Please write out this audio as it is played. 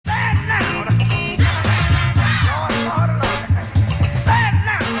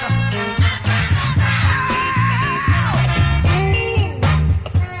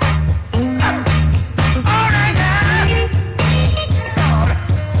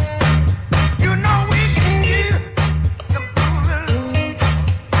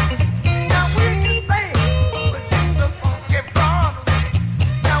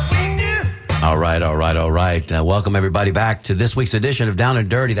right. Welcome, everybody, back to this week's edition of Down and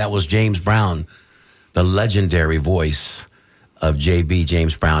Dirty. That was James Brown, the legendary voice of JB,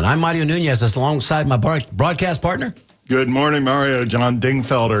 James Brown. I'm Mario Nunez, that's alongside my broadcast partner. Good morning, Mario. John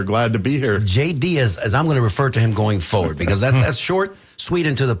Dingfelder. Glad to be here. JD, as I'm going to refer to him going forward, because that's short, sweet,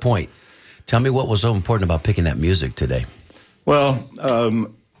 and to the point. Tell me what was so important about picking that music today. Well,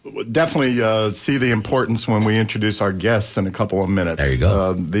 definitely see the importance when we introduce our guests in a couple of minutes. There you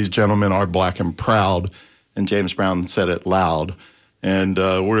go. These gentlemen are black and proud, and James Brown said it loud. And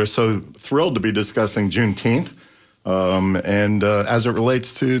we're so thrilled to be discussing Juneteenth and as it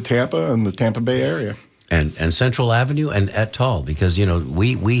relates to Tampa and the Tampa Bay area. And Central Avenue and et al., because, you know,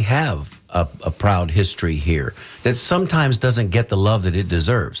 we have a proud history here that sometimes doesn't get the love that it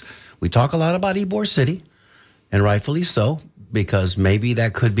deserves. We talk a lot about Ybor City, and rightfully so, because maybe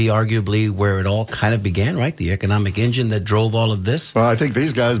that could be arguably where it all kind of began, right? The economic engine that drove all of this. Well, I think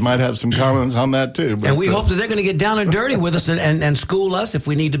these guys might have some comments on that, too. But, and we hope that they're going to get down and dirty with us and school us if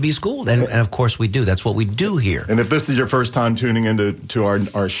we need to be schooled. And of course we do. That's what we do here. And if this is your first time tuning into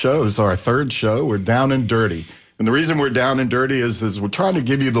our show, this is our third show, we're Down and Dirty. And the reason we're down and dirty is we're trying to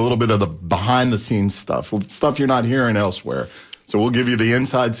give you the little bit of the behind-the-scenes stuff you're not hearing elsewhere. So we'll give you the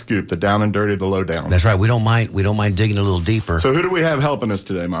inside scoop, the down and dirty, the lowdown. That's right. We don't mind digging a little deeper. So who do we have helping us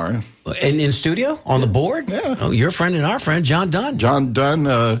today, Mario? In studio? On the board? Yeah. Oh, your friend and our friend, John Dunn. John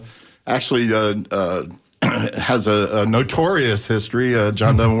Dunn actually has a notorious history.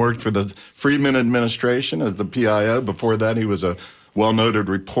 John Dunn worked for the Freedmen administration as the PIO. Before that, he was a well-noted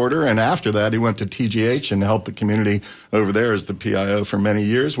reporter. And after that, he went to TGH and helped the community over there as the PIO for many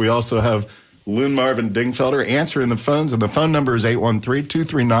years. We also have Lynn Marvin Dingfelder answering the phones, and the phone number is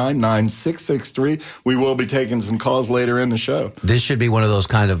 813-239-9663. We will be taking some calls later in the show. This should be one of those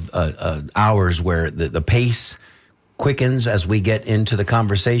kind of hours where the pace quickens as we get into the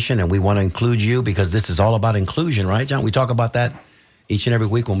conversation, and we want to include you because this is all about inclusion, right, John? We talk about that each and every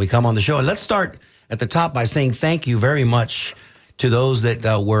week when we come on the show. And let's start at the top by saying thank you very much to those that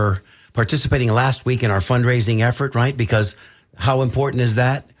were participating last week in our fundraising effort, right? Because how important is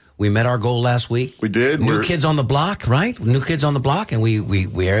that? We met our goal last week. We did. New Kids on the Block, right? New Kids on the Block, and we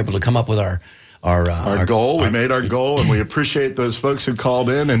are able to come up with our goal. We made our goal, and we appreciate those folks who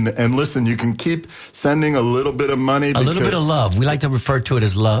called in. And listen, you can keep sending a little bit of money. A little bit of love. We like to refer to it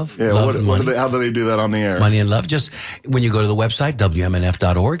as love. Yeah. Love and money. How do they do that on the air? Money and love. Just when you go to the website,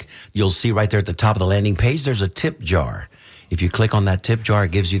 WMNF.org, you'll see right there at the top of the landing page, there's a tip jar. If you click on that tip jar,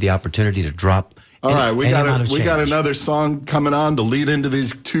 it gives you the opportunity to drop. All right, we got another song coming on to lead into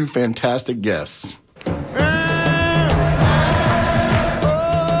these two fantastic guests.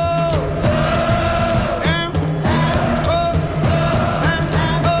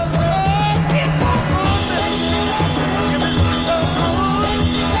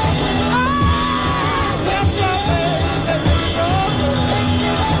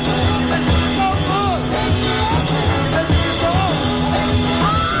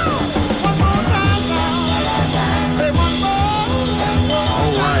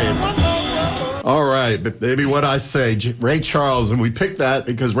 But maybe what I say, Ray Charles, and we picked that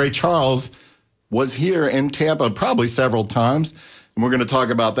because Ray Charles was here in Tampa probably several times, and we're going to talk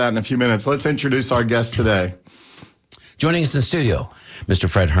about that in a few minutes. Let's introduce our guest today. Joining us in studio, Mr.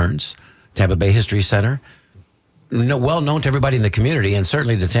 Fred Hearns, Tampa Bay History Center, well known to everybody in the community and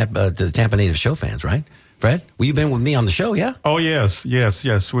certainly to the Tampa Native Show fans, right? Fred, well, you've been with me on the show, yeah? Oh, yes.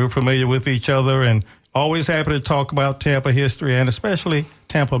 We're familiar with each other and always happy to talk about Tampa history and especially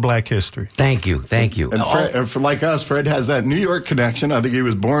Tampa Black history. Thank you. And for like us, Fred has that New York connection. I think he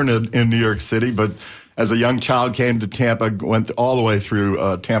was born in New York City, but as a young child came to Tampa, went all the way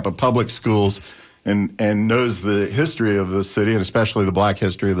through Tampa public schools and knows the history of the city and especially the Black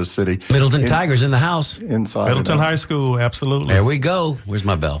history of the city. Middleton Tigers in the house. Inside. Middleton High School, absolutely. There we go. Where's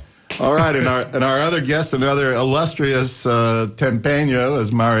my bell? All right, and our other guest, another illustrious Tempeño,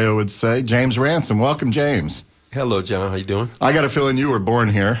 as Mario would say, James Ransom. Welcome, James. Hello, John. How you doing? I got a feeling you were born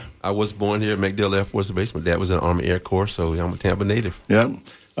here. I was born here at MacDill Air Force Base. My dad was in the Army Air Corps, so I'm a Tampa native. Yeah.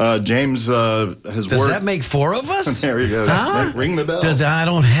 James has worked. Does that make four of us? There you go. Huh? Ring the bell. I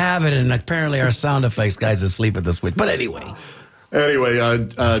don't have it, and apparently our sound effects guy's asleep at this switch. But anyway,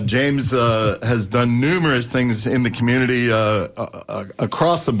 James has done numerous things in the community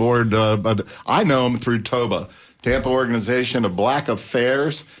across the board, but I know him through TOBA, Tampa Organization of Black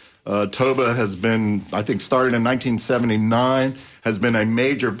Affairs. TOBA has been, I think, started in 1979, has been a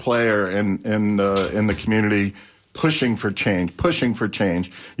major player in the community, pushing for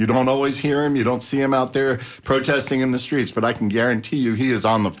change. You don't always hear him. You don't see him out there protesting in the streets, but I can guarantee you he is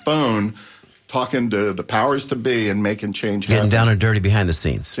on the phone talking to the powers to be and making change happen. Getting down and dirty behind the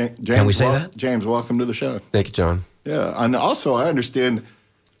scenes. James, Can we say that? James, welcome to the show. Thank you, John. Yeah, and also I understand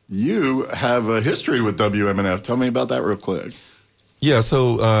you have a history with WMNF. Tell me about that real quick. Yeah,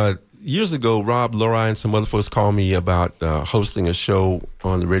 so years ago, Rob, Laura, and some other folks called me about hosting a show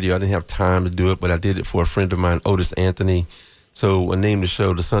on the radio. I didn't have time to do it, but I did it for a friend of mine, Otis Anthony. So I named the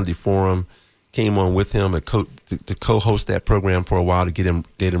show The Sunday Forum, came on with him to co-host that program for a while to get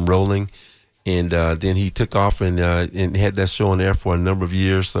him rolling. And then he took off and had that show on there for a number of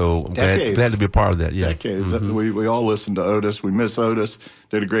years. So I'm glad to be a part of that. Yeah, decades. We all listened to Otis. We miss Otis.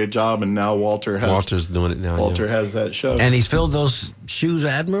 Did a great job, and now Walter's doing it now. Walter has that show, and he's filled those shoes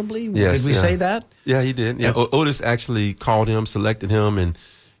admirably. Yes, did we say that? Yeah, he did. Yeah, Otis actually called him, selected him, and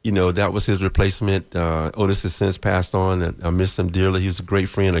that was his replacement. Otis has since passed on, and I miss him dearly. He was a great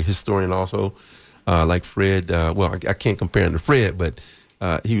friend, a historian also, like Fred. Well, I can't compare him to Fred, but.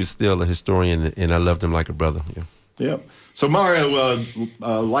 He was still a historian, and I loved him like a brother. Yeah. So, Mario,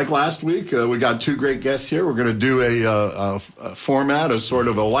 like last week, we got two great guests here. We're going to do a format, a sort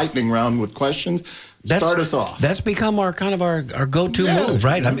of a lightning round with questions. Start us off. That's become our go-to move,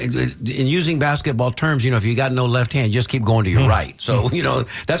 right? I mean, in using basketball terms, if you got no left hand, just keep going to your right. So,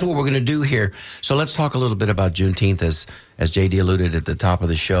 that's what we're going to do here. So let's talk a little bit about Juneteenth, as JD alluded at the top of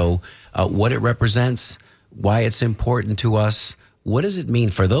the show, what it represents, why it's important to us. What does it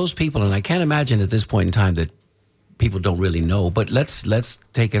mean for those people? And I can't imagine at this point in time that people don't really know, but let's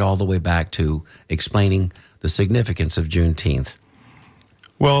take it all the way back to explaining the significance of Juneteenth.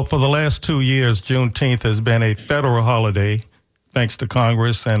 Well, for the last 2 years, Juneteenth has been a federal holiday, thanks to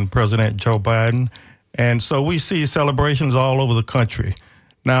Congress and President Joe Biden. And so we see celebrations all over the country.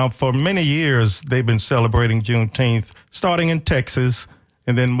 Now, for many years, they've been celebrating Juneteenth, starting in Texas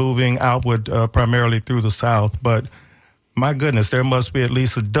and then moving outward primarily through the South. But my goodness, there must be at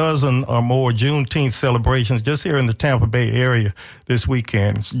least a dozen or more Juneteenth celebrations just here in the Tampa Bay area this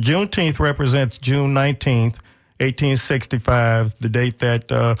weekend. Juneteenth represents June 19th, 1865, the date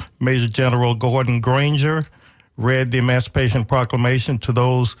that Major General Gordon Granger read the Emancipation Proclamation to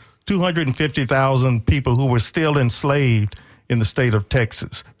those 250,000 people who were still enslaved in the state of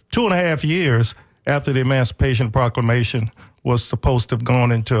Texas. 2.5 years after the Emancipation Proclamation was supposed to have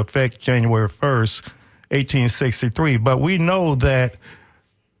gone into effect January 1st, 1863. But we know that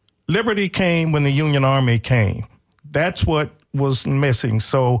liberty came when the Union Army came. That's what was missing.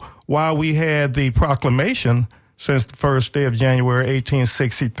 So while we had the proclamation since the first day of January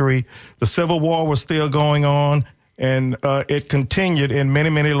 1863, the Civil War was still going on, and it continued in many,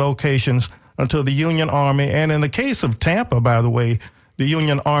 many locations until the Union Army, and in the case of Tampa, by the way, the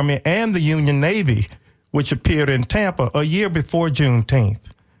Union Army and the Union Navy, which appeared in Tampa a year before Juneteenth.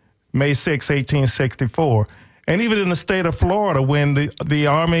 May 6, 1864. And even in the state of Florida, when the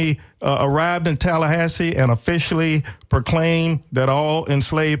Army arrived in Tallahassee and officially proclaimed that all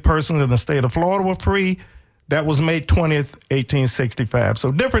enslaved persons in the state of Florida were free, that was May 20th, 1865.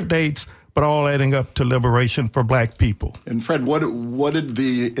 So different dates, but all adding up to liberation for black people. And Fred, what did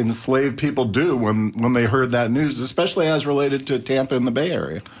the enslaved people do when they heard that news, especially as related to Tampa and the Bay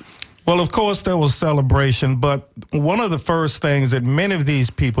Area? Well, of course, there was celebration, but one of the first things that many of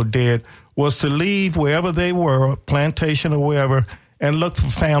these people did was to leave wherever they were, plantation or wherever, and look for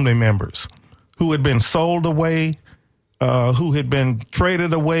family members who had been sold away, who had been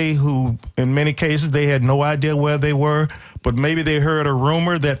traded away, who in many cases they had no idea where they were, but maybe they heard a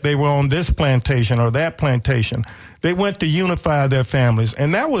rumor that they were on this plantation or that plantation. They went to unify their families,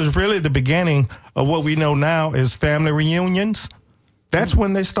 and that was really the beginning of what we know now as family reunions. That's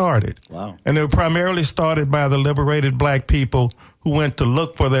when they started. Wow. And they were primarily started by the liberated black people who went to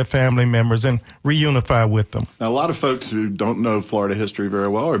look for their family members and reunify with them. Now, a lot of folks who don't know Florida history very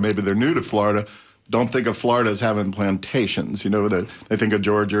well, or maybe they're new to Florida, don't think of Florida as having plantations. They think of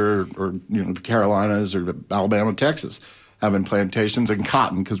Georgia or the Carolinas or Alabama, Texas having plantations and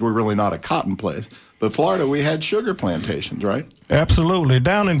cotton, because we're really not a cotton place. But Florida, we had sugar plantations, right? Absolutely.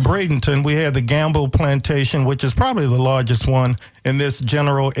 Down in Bradenton, we had the Gamble Plantation, which is probably the largest one in this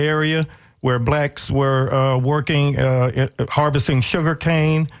general area, where blacks were working, harvesting sugar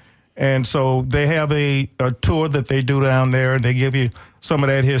cane. And so they have a tour that they do down there, and they give you some of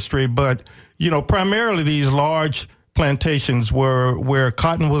that history. But, primarily these large plantations were where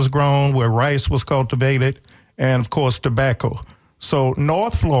cotton was grown, where rice was cultivated, and, of course, tobacco. So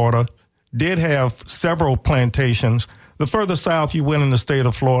North Florida did have several plantations. The further south you went in the state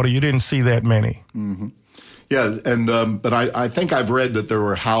of Florida, you didn't see that many. Mm-hmm. Yeah, and but I think I've read that there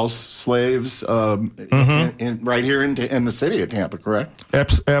were house slaves right here in the city of Tampa, correct?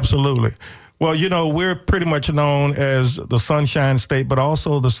 Absolutely. Well, we're pretty much known as the Sunshine State, but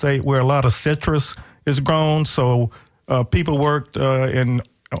also the state where a lot of citrus is grown. So people worked in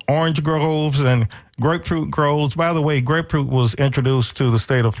orange groves and grapefruit groves. By the way, grapefruit was introduced to the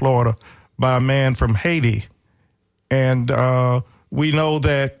state of Florida by a man from Haiti. And we know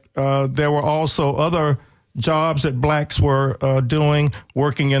that there were also other jobs that blacks were doing,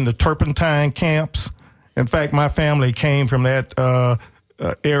 working in the turpentine camps. In fact, my family came from that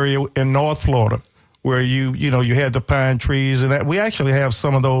area in North Florida, where you had the pine trees, and that we actually have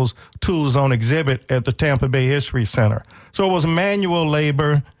some of those tools on exhibit at the Tampa Bay History Center. So it was manual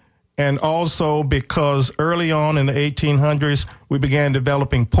labor, and also because early on in the 1800s, we began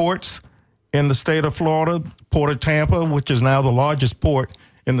developing ports in the state of Florida, Port of Tampa, which is now the largest port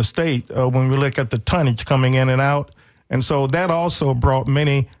in the state when we look at the tonnage coming in and out. And so that also brought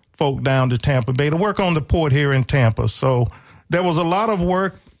many folk down to Tampa Bay to work on the port here in Tampa. So there was a lot of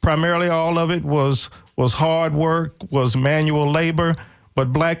work. Primarily all of it was hard work, was manual labor,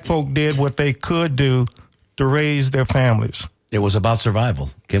 but black folk did what they could do to raise their families. It was about survival.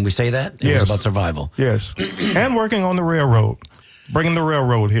 Can we say that? It was about survival. Yes. And working on the railroad, bringing the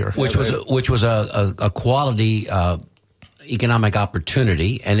railroad here. Which was a quality economic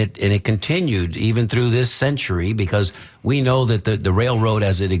opportunity, and it continued even through this century, because we know that the railroad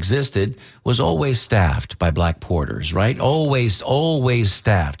as it existed was always staffed by black porters, right? Always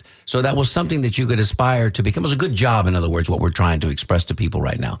staffed. So that was something that you could aspire to become. It was a good job, in other words, what we're trying to express to people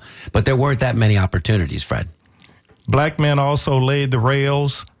right now. But there weren't that many opportunities, Fred. Black men also laid the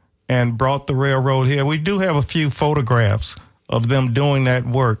rails and brought the railroad here. We do have a few photographs of them doing that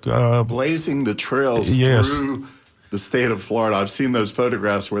work. Blazing the trails through the state of Florida. I've seen those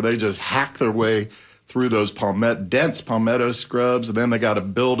photographs where they just hack their way through those dense palmetto scrubs, and then they got to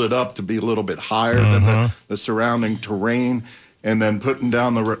build it up to be a little bit higher than the surrounding terrain, and then putting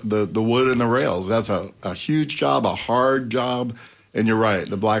down the wood and the rails. That's a huge job, a hard job, and you're right,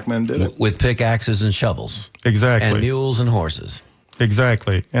 the black men did it. With pickaxes and shovels. Exactly. And mules and horses.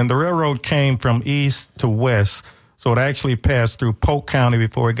 Exactly. And the railroad came from east to west, so it actually passed through Polk County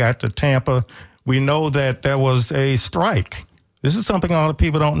before it got to Tampa. We know that there was a strike. This is something a lot of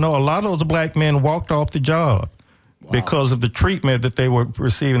people don't know. A lot of those black men walked off the job because of the treatment that they were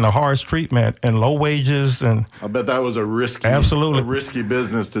receiving, the harsh treatment and low wages. And I bet that was a risky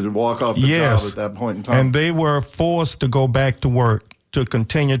business to walk off the job at that point in time. And they were forced to go back to work, to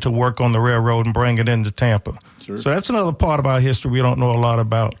continue to work on the railroad and bring it into Tampa. Sure. So that's another part of our history we don't know a lot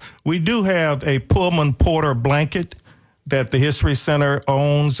about. We do have a Pullman Porter blanket that the History Center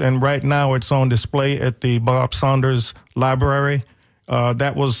owns, and right now it's on display at the Bob Saunders Library.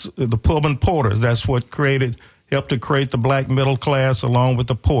 That was the Pullman Porters. That's what helped to create the black middle class along with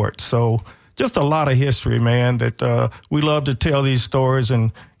the port. So just a lot of history, man, that we love to tell these stories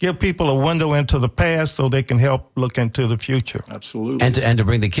and give people a window into the past so they can help look into the future. Absolutely. And to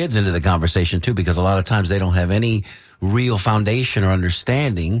bring the kids into the conversation, too, because a lot of times they don't have any real foundation or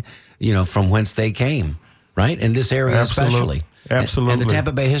understanding, from whence they came. Right? In this area especially. Absolutely. And the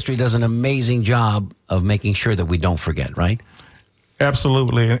Tampa Bay History does an amazing job of making sure that we don't forget, right?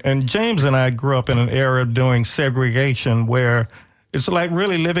 Absolutely. And James and I grew up in an era doing segregation where it's like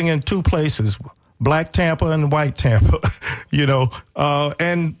really living in two places, black Tampa and white Tampa,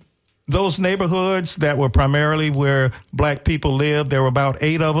 and those neighborhoods that were primarily where black people lived, there were about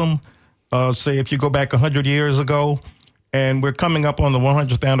 8 of them, say if you go back 100 years ago. And we're coming up on the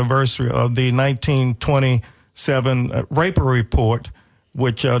 100th anniversary of the 1927 Raper Report,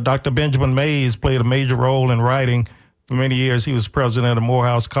 which Dr. Benjamin Mays played a major role in writing. For many years, he was president of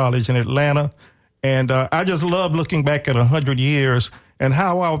Morehouse College in Atlanta. And I just love looking back at 100 years and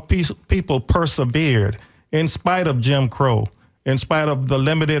how our people persevered in spite of Jim Crow, in spite of the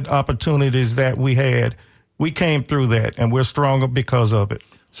limited opportunities that we had. We came through that, and we're stronger because of it.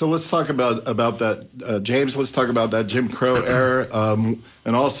 So let's talk about that, James. Let's talk about that Jim Crow era,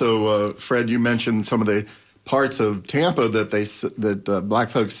 and also, Fred, you mentioned some of the parts of Tampa that black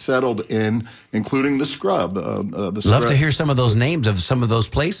folks settled in, including the Scrub. Love to hear some of those names of some of those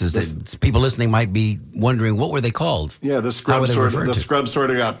places that people listening might be wondering what were they called. Yeah, the Scrub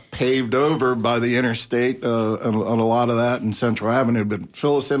sort of got paved over by the interstate on a lot of that in Central Avenue. But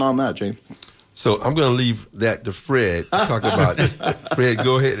fill us in on that, James. So I'm going to leave that to Fred to talk about it. Fred,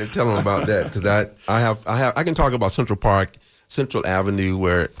 go ahead and tell him about that, because I can talk about Central Park, Central Avenue,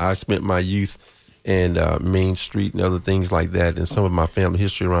 where I spent my youth, and Main Street and other things like that, and some of my family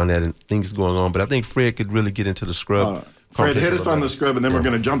history around that and things going on. But I think Fred could really get into the Scrub. Fred, hit us on the Scrub, and then we're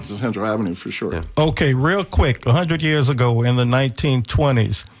going to jump to Central Avenue for sure. Yeah. Okay, real quick. 100 years ago in the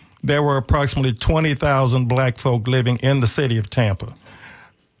 1920s, there were approximately 20,000 black folk living in the city of Tampa.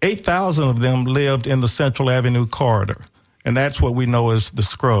 8,000 of them lived in the Central Avenue corridor, and that's what we know as the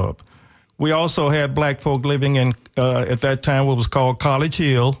Scrub. We also had black folk living in, at that time, what was called College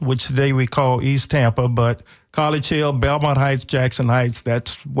Hill, which today we call East Tampa, but College Hill, Belmont Heights, Jackson Heights,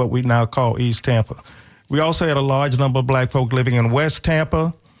 that's what we now call East Tampa. We also had a large number of black folk living in West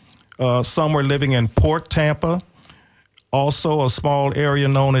Tampa. Some were living in Port Tampa. Also a small area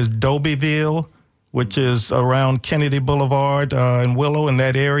known as Dobyville, which is around Kennedy Boulevard and Willow in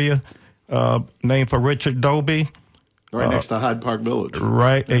that area, named for Richard Doby. Right next to Hyde Park Village.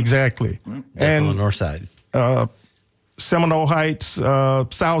 Right, exactly. That's on the north side. Seminole Heights,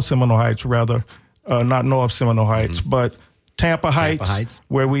 South Seminole Heights, rather, not North Seminole Heights, but Tampa Heights,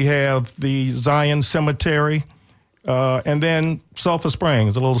 where we have the Zion Cemetery, and then Sulphur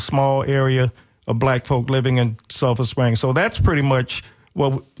Springs, a little small area of black folk living in Sulphur Springs. So that's pretty much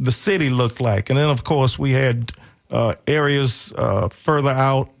what the city looked like. And then, of course, we had areas further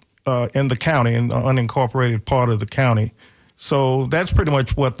out in the county, in the unincorporated part of the county. So that's pretty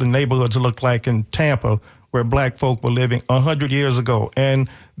much what the neighborhoods looked like in Tampa, where black folk were living 100 years ago. And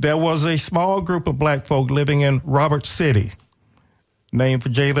there was a small group of black folk living in Robert City, named for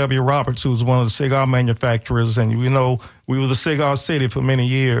J.W. Roberts, who was one of the cigar manufacturers. And we know we were the cigar city for many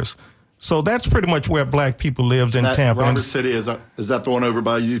years. So that's pretty much where black people lived in Tampa. Robert City, is that the one over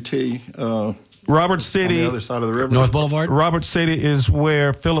by UT? Robert City, on the other side of the river? North Boulevard? Robert City is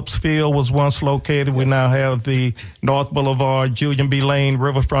where Phillips Field was once located. We now have the North Boulevard, Julian B. Lane,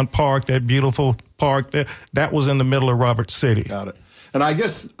 Riverfront Park, that beautiful park there. That was in the middle of Robert City. Got it. And I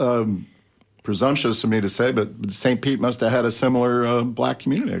guess, presumptuous to me to say, but St. Pete must have had a similar black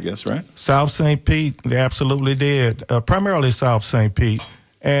community, I guess, right? South St. Pete, they absolutely did. Primarily South St. Pete.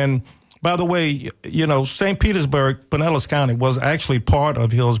 And by the way, you know, St. Petersburg, Pinellas County, was actually part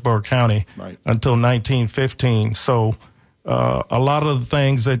of Hillsborough County until 1915. So a lot of the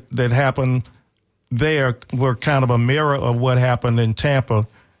things that happened there were kind of a mirror of what happened in Tampa.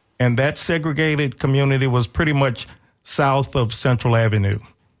 And that segregated community was pretty much south of Central Avenue.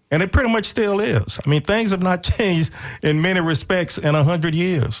 And it pretty much still is. I mean, things have not changed in many respects in 100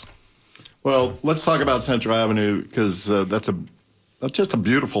 years. Well, let's talk about Central Avenue, because that's just a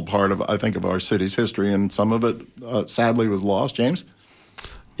beautiful part of, I think, of our city's history, and some of it, sadly, was lost. James?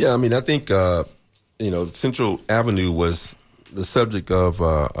 Yeah, I mean, I think, Central Avenue was the subject of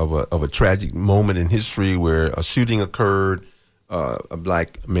a tragic moment in history where a shooting occurred. A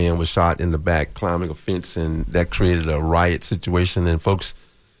black man was shot in the back climbing a fence, and that created a riot situation. And folks,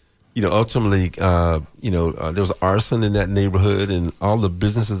 ultimately, there was arson in that neighborhood, and all the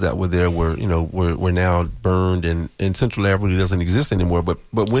businesses that were there were now burned, and Central Avenue doesn't exist anymore. But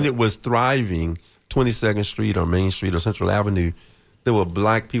when it was thriving, 22nd Street or Main Street or Central Avenue, there were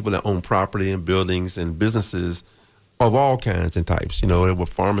black people that owned property and buildings and businesses of all kinds and types. There were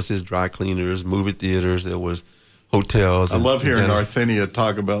pharmacists, dry cleaners, movie theaters. There was hotels. I love hearing Narthenia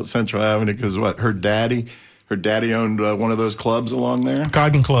talk about Central Avenue, because her daddy owned one of those clubs along there.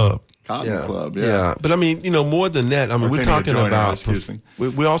 Cotton Club. Club, yeah. But I mean, more than that. I mean, we're talking about.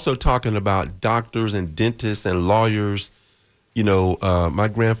 We're also talking about doctors and dentists and lawyers. My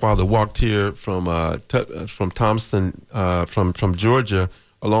grandfather walked here from Thompson, from Georgia,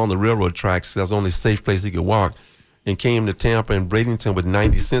 along the railroad tracks. That's the only safe place he could walk, and came to Tampa and Bradenton with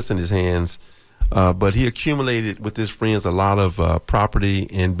 90 cents in his hands. But he accumulated with his friends a lot of property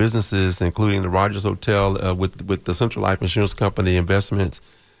and businesses, including the Rogers Hotel with the Central Life Insurance Company investments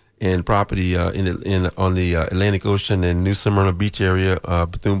and property on the Atlantic Ocean and New Smyrna Beach area,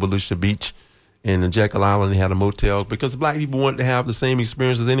 Bethune-Volusia Beach, and in Jekyll Island. They had a motel because black people wanted to have the same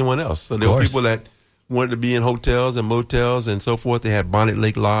experience as anyone else. So there were people that wanted to be in hotels and motels and so forth. They had Bonnet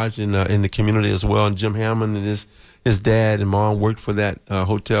Lake Lodge in the community as well, and Jim Hammond and his dad and mom worked for that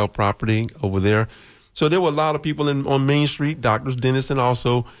hotel property over there. So there were a lot of people on Main Street, doctors, dentists, and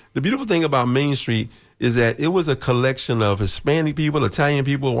also the beautiful thing about Main Street is that it was a collection of Hispanic people, Italian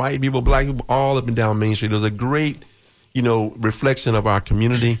people, white people, black people, all up and down Main Street. It was a great, reflection of our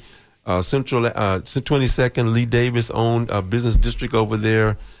community. Central 22nd, Lee Davis owned a business district over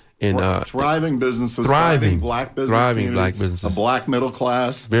there. And thriving businesses, thriving black business, thriving black businesses, a black middle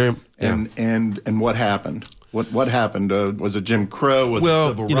class. And what happened? What happened? Was it Jim Crow? Was it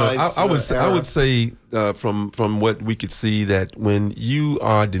civil rights? I would say from what we could see that when you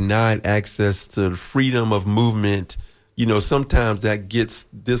are denied access to freedom of movement, sometimes that gets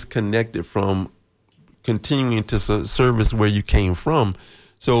disconnected from continuing to service where you came from.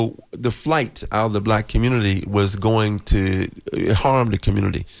 So the flight out of the black community was going to harm the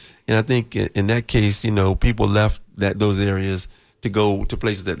community. And I think in that case, people left those areas to go to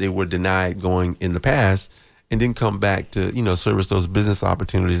places that they were denied going in the past. and then come back to, service those business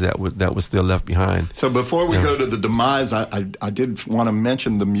opportunities that was still left behind. So before we go to the demise, I did want to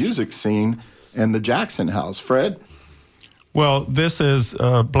mention the music scene and the Jackson House. Fred? Well, this is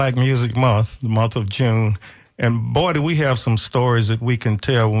Black Music Month, the month of June. And boy, do we have some stories that we can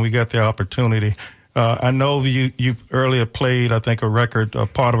tell when we get the opportunity. I know you earlier played, I think,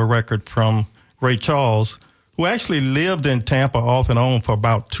 part of a record from Ray Charles, who actually lived in Tampa off and on for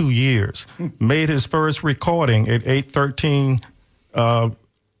about 2 years. Made his first recording at 813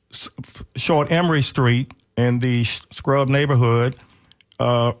 Short Emory Street in the Scrub neighborhood.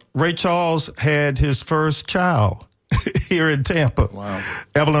 Ray Charles had his first child here in Tampa. Wow.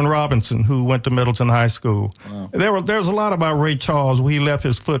 Evelyn Robinson, who went to Middleton High School. Wow. There's a lot about Ray Charles. He left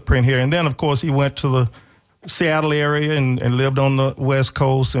his footprint here. And then, of course, he went to the Seattle area and lived on the West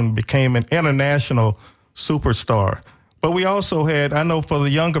Coast and became an international superstar. But we also had, I know for the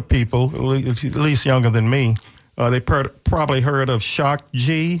younger people, at least younger than me, they probably heard of Shock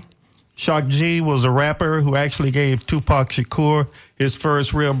G. Shock G was a rapper who actually gave Tupac Shakur his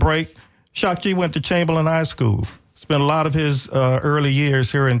first real break. Shock G went to Chamberlain High School. Spent a lot of his early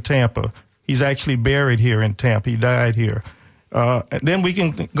years here in Tampa. He's actually buried here in Tampa. He died here. And then we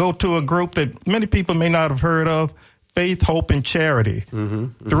can go to a group that many people may not have heard of, Faith, Hope, and Charity. Mm-hmm,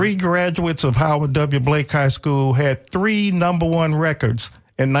 mm-hmm. 3 graduates of Howard W. Blake High School had 3 #1 records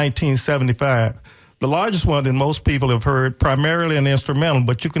in 1975. The largest one that most people have heard, primarily an instrumental,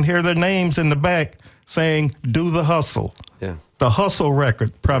 but you can hear their names in the back saying, Do the Hustle. Yeah. The Hustle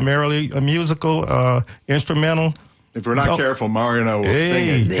record, primarily a musical, instrumental. If we're not careful, Mario and I will sing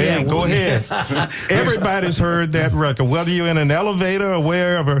it. Hey, go ahead. Everybody's heard that record, whether you're in an elevator or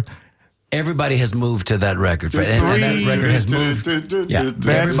wherever. Everybody has moved to that record. And that record has moved.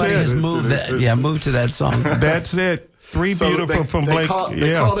 Everybody has moved to that song. That's it. 3 beautiful from Blake. They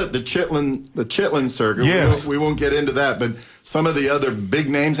called it the Chitlin Circuit. Yes. We won't get into that, but some of the other big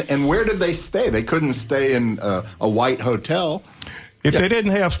names. And where did they stay? They couldn't stay in a white hotel. If they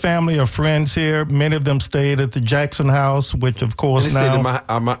didn't have family or friends here, many of them stayed at the Jackson House, which of course and they stayed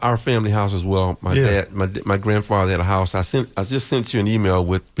at our family house as well. My dad, my grandfather had a house. I just sent you an email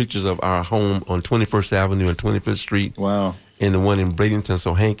with pictures of our home on 21st Avenue and 25th Street. Wow. And the one in Bradenton.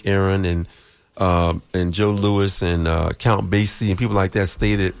 So Hank Aaron and Joe Lewis and Count Basie and people like that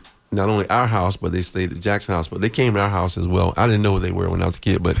stayed at not only our house, but they stayed at Jackson House. But they came to our house as well. I didn't know who they were when I was a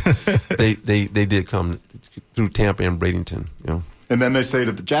kid, but they did come through Tampa and Bradenton, And then they stayed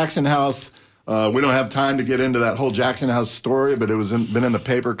at the Jackson House. We don't have time to get into that whole Jackson House story, but it was been in the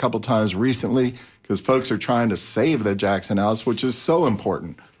paper a couple times recently because folks are trying to save the Jackson House, which is so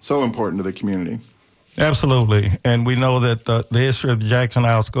important to the community. Absolutely. And we know that the history of the Jackson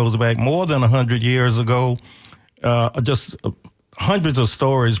House goes back more than 100 years ago. Just hundreds of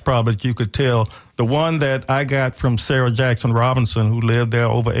stories probably that you could tell. The one that I got from Sarah Jackson Robinson, who lived there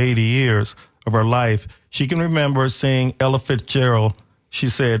over 80 years of her life, she can remember seeing Ella Fitzgerald, she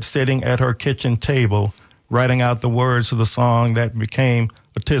said, sitting at her kitchen table, writing out the words of the song that became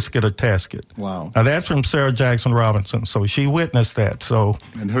A Tisket, a Tasket. Wow. Now, that's from Sarah Jackson Robinson, so she witnessed that. So,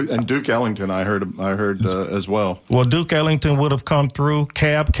 And Duke Ellington, I heard as well. Well, Duke Ellington would have come through.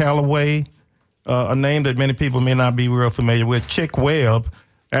 Cab Calloway, a name that many people may not be real familiar with. Chick Webb,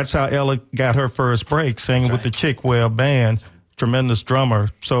 that's how Ella got her first break, singing with the Chick Webb Band. Tremendous drummer.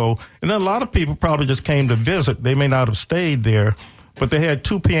 So, and then a lot of people probably just came to visit. They may not have stayed there, but they had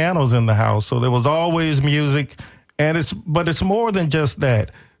 2 pianos in the house, so there was always music. But it's more than just that.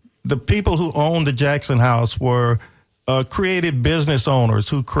 The people who owned the Jackson House were creative business owners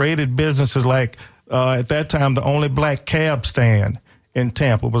who created businesses like, at that time, the only black cab stand in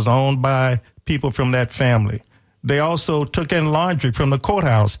Tampa was owned by people from that family. They also took in laundry from the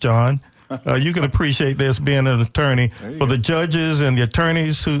courthouse, John. You can appreciate this being an attorney. For the judges and the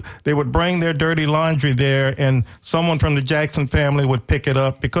attorneys, they would bring their dirty laundry there, and someone from the Jackson family would pick it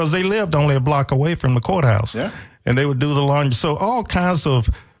up because they lived only a block away from the courthouse. Yeah. And they would do the laundry. So all kinds of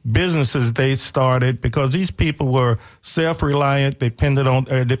businesses they started because these people were self-reliant, depended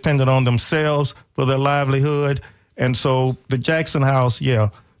on themselves for their livelihood. And so the Jackson House,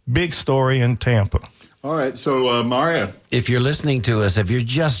 big story in Tampa. All right, so Mario. If you're listening to us, if you're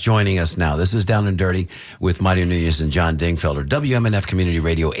just joining us now, this is Down and Dirty with Mario Nunez and John Dingfelder, WMNF Community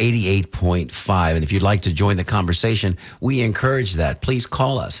Radio 88.5. And if you'd like to join the conversation, we encourage that. Please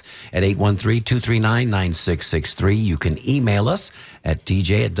call us at 813-239-9663. You can email us at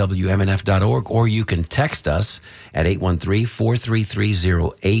dj@wmnf.org, or you can text us at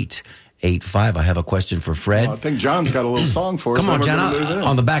 813-433-0885. I have a question for Fred. I think John's got a little song for us. Come on, John.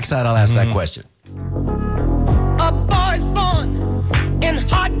 On the backside, I'll ask that question. A boy's born in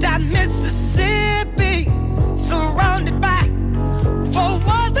hot Mississippi.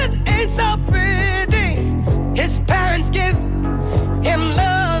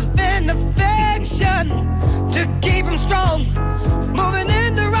 strong, moving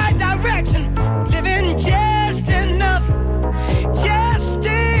in the right direction, living just enough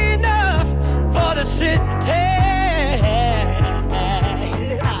for the city.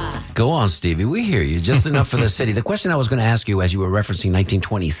 Go on, Stevie. We hear you. Just enough for the city. The question I was going to ask you as you were referencing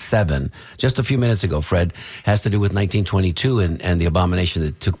 1927, just a few minutes ago, Fred, has to do with 1922 and the abomination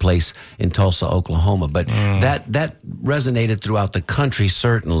that took place in Tulsa, Oklahoma. But that resonated throughout the country,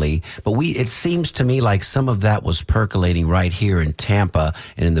 certainly. But it seems to me like some of that was percolating right here in Tampa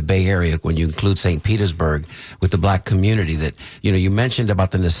and in the Bay Area when you include St. Petersburg with the black community that, you mentioned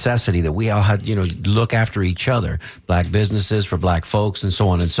about the necessity that we all had, look after each other, black businesses for black folks and so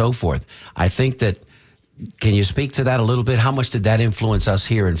on and so forth. I think that, can you speak to that a little bit? How much did that influence us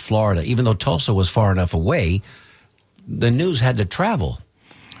here in Florida? Even though Tulsa was far enough away, the news had to travel.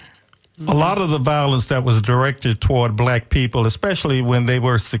 A lot of the violence that was directed toward black people, especially when they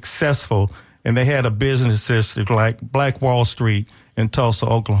were successful and they had a business district like Black Wall Street in Tulsa,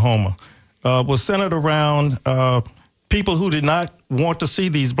 Oklahoma, was centered around people who did not want to see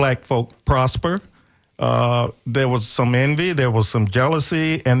these black folk prosper. There was some envy, there was some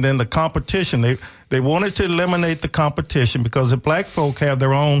jealousy, and then the competition. They wanted to eliminate the competition because if black folk have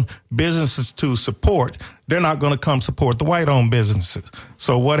their own businesses to support, they're not going to come support the white-owned businesses.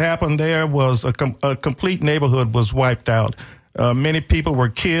 So what happened there was a complete neighborhood was wiped out. Many people were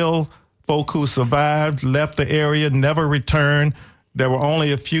killed. Folk who survived left the area, never returned. There were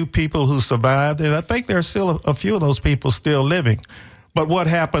only a few people who survived, and I think there's still a few of those people still living. But what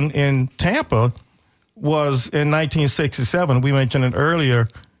happened in Tampa was in 1967, we mentioned it earlier,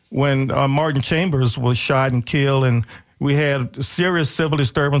 when Martin Chambers was shot and killed, and we had serious civil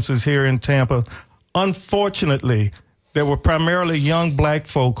disturbances here in Tampa. Unfortunately, there were primarily young black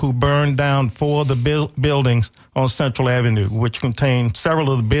folk who burned down 4 of the buildings on Central Avenue, which contained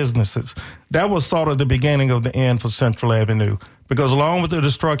several of the businesses. That was sort of the beginning of the end for Central Avenue, because along with the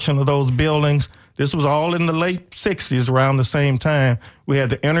destruction of those buildings, this was all in the late 60s, around the same time. We had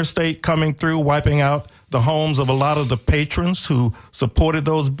the interstate coming through, wiping out the homes of a lot of the patrons who supported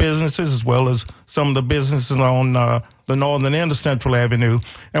those businesses, as well as some of the businesses on the northern end of Central Avenue.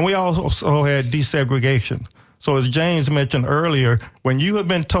 And we also had desegregation. So as James mentioned earlier, when you have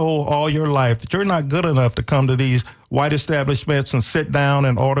been told all your life that you're not good enough to come to these white establishments and sit down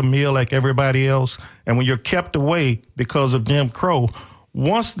and order a meal like everybody else, and when you're kept away because of Jim Crow,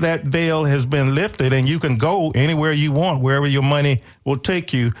 once that veil has been lifted and you can go anywhere you want, wherever your money will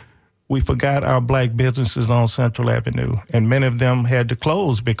take you, we forgot our black businesses on Central Avenue. And many of them had to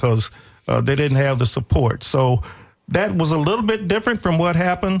close because they didn't have the support. So that was a little bit different from what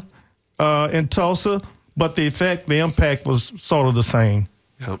happened in Tulsa, but the impact was sort of the same.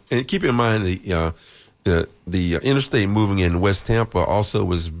 Yeah. And keep in mind the interstate moving in West Tampa also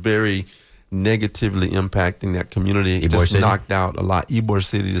was very negatively impacting that community. It just knocked out a lot. Ybor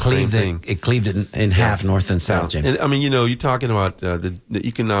City, same thing. It cleaved it in half, north and south, Jim. And I mean, you're talking about the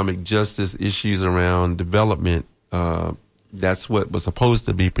economic justice issues around development. That's what was supposed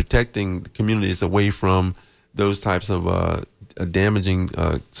to be protecting the communities away from those types of damaging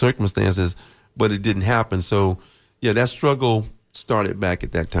circumstances, but it didn't happen. So, yeah, that struggle started back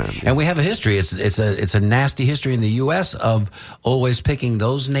at that time. And we have a history. It's a nasty history in the U.S. of always picking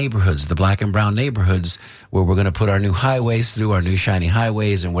those neighborhoods, the black and brown neighborhoods, where we're going to put our new highways through, our new shiny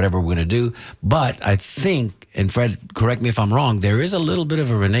highways and whatever we're going to do. But I think, and Fred, correct me if I'm wrong, there is a little bit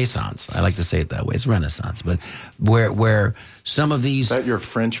of a renaissance. I like to say it that way. It's renaissance. But where some of these... Is that your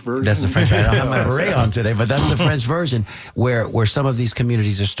French version? That's the French version. I don't have my beret on today, but that's the French version, where some of these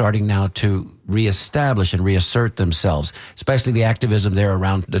communities are starting now to reestablish and reassert themselves, especially the activism there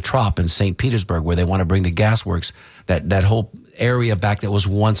around the Trop in St. Petersburg, where they want to bring the gas works, that whole area back that was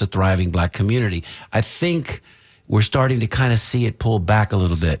once a thriving black community. I think we're starting to kind of see it pull back a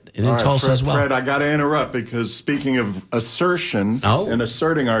little bit. And in Tulsa as well. Fred, I got to interrupt because speaking of assertion and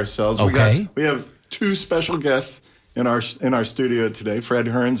asserting ourselves, we have 2 special guests in our studio today, Fred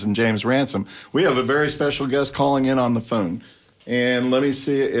Hearns and James Ransom. We have a very special guest calling in on the phone. And let me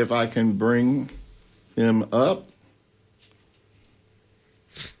see if I can bring him up.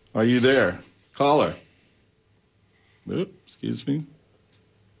 Are you there? Caller. Oops, excuse me.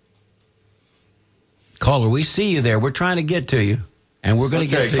 Caller, we see you there. We're trying to get to you. And we're going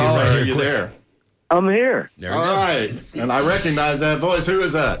to get to caller, you right here. Are you there? I'm here. There All right. And I recognize that voice. Who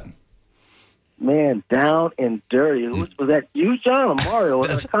is that? Man, down and dirty. Was that you, John, or Mario?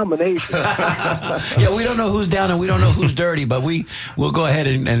 It's a combination. Yeah, we don't know who's down and we don't know who's dirty, but we'll go ahead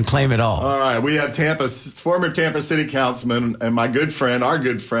and claim it all. All right. We have former Tampa City Councilman and our good friend,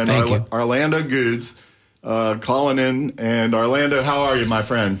 Orlando Goods, calling in. And Orlando, how are you, my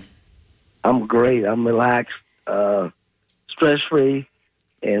friend? I'm great. I'm relaxed. stress-free,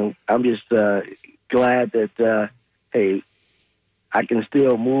 and I'm just glad that, hey, I can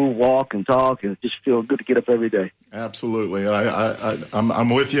still move, walk, and talk, and just feel good to get up every day. Absolutely. I'm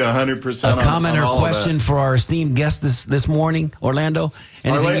with you 100%. A comment on or all question for our esteemed guest this morning, Orlando?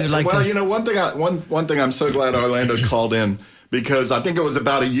 Anything you'd like to... one thing I'm so glad Orlando called in, because I think it was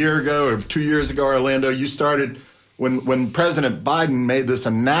about a year ago or 2 years ago, Orlando, you started, when President Biden made this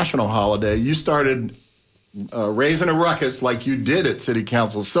a national holiday, you started raising a ruckus like you did at City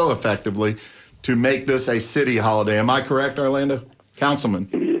Council so effectively to make this a city holiday. Am I correct, Orlando?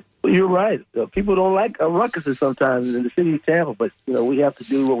 Councilman. You're right. People don't like ruckuses sometimes in the city of Tampa, but we have to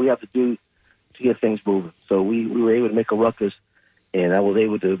do what we have to do to get things moving. So we were able to make a ruckus, and I was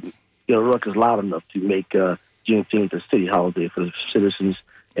able to get a ruckus loud enough to make Juneteenth a city holiday for the citizens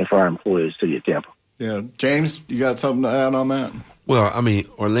and for our employees, city of Tampa. Yeah, James, you got something to add on that? Well, I mean,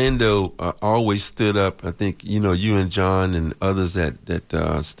 Orlando always stood up. I think, you and John and others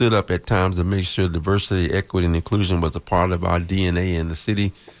that stood up at times to make sure diversity, equity, and inclusion was a part of our DNA in the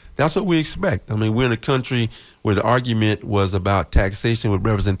city. That's what we expect. I mean, we're in a country where the argument was about taxation with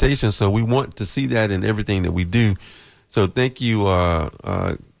representation, so we want to see that in everything that we do. So thank you,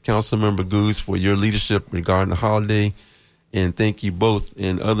 Councilmember Goose, for your leadership regarding the holiday. And thank you both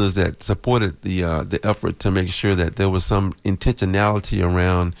and others that supported the effort to make sure that there was some intentionality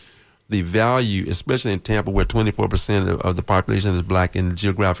around the value, especially in Tampa, where 24% of the population is black, in the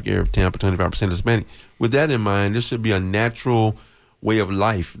geographic area of Tampa, 25% Hispanic. With that in mind, this should be a natural way of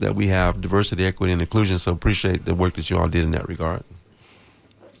life that we have diversity, equity, and inclusion. So appreciate the work that you all did in that regard.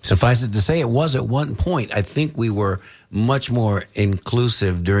 Suffice it to say, it was at one point. I think we were much more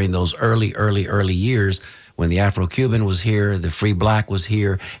inclusive during those early years when the Afro-Cuban was here, the free black was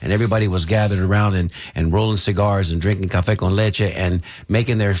here, and everybody was gathered around and rolling cigars and drinking café con leche and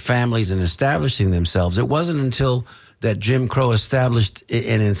making their families and establishing themselves. It wasn't until that Jim Crow established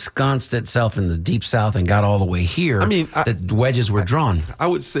and ensconced itself in the Deep South and got all the way here that wedges were drawn. I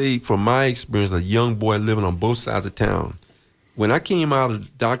would say, from my experience, a young boy living on both sides of town, when I came out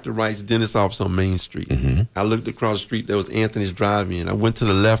of Dr. Wright's dentist office on Main Street, I looked across the street. There was Anthony's Drive-In. I went to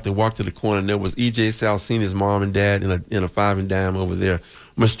the left and walked to the corner, and there was E.J. South Senior's mom and dad in a five and dime over there.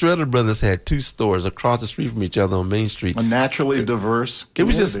 Mastretta Brothers had two stores across the street from each other on Main Street. A naturally diverse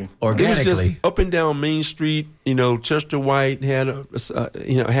community. It was just organically. It was just up and down Main Street. Chester White had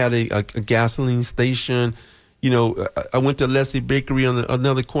a gasoline station. I went to Leslie Bakery on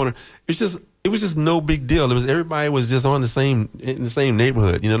another corner. It was just no big deal. Everybody was just in the same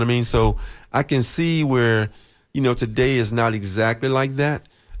neighborhood. You know what I mean? So I can see where, today is not exactly like that.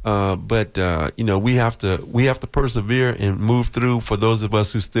 But we have to persevere and move through for those of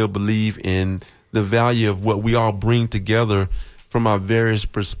us who still believe in the value of what we all bring together from our various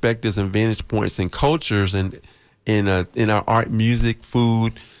perspectives and vantage points and cultures and in our art, music,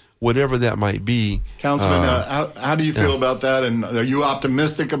 food, whatever that might be. Councilman, how do you feel about that? And are you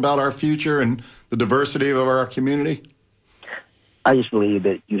optimistic about our future and the diversity of our community? I just believe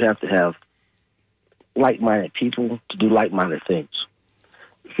that you have to have like-minded people to do like-minded things.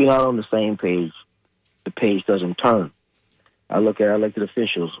 If you're not on the same page, the page doesn't turn. I look at our elected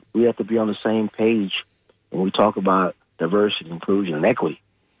officials. We have to be on the same page when we talk about diversity, inclusion, and equity.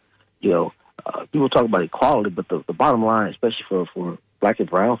 People talk about equality, but the bottom line, especially for black and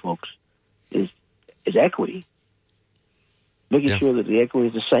brown folks, is equity. Making sure that the equity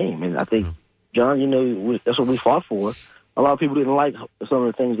is the same. And I think, John, that's what we fought for. A lot of people didn't like some of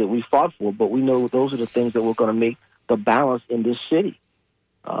the things that we fought for, but we know those are the things that we're going to make the balance in this city.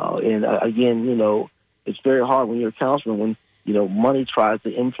 Again, it's very hard when you're a councilman when, money tries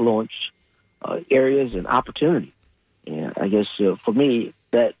to influence areas and opportunity. And I guess for me,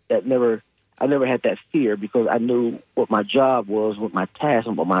 I never had that fear because I knew what my job was, what my task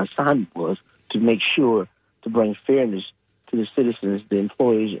and what my assignment was to make sure to bring fairness to the citizens, the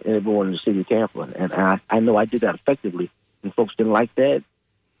employees, and everyone in the city of Tampa. And I know I did that effectively. And folks didn't like that.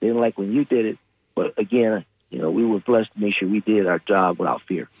 They didn't like when you did it. But again, we were blessed to make sure we did our job without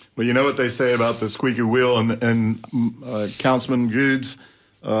fear. Well, you know what they say about the squeaky wheel, and Councilman Goods,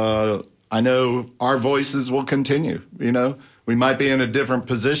 I know our voices will continue, We might be in a different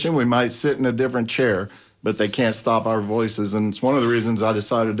position. We might sit in a different chair, but they can't stop our voices. And it's one of the reasons I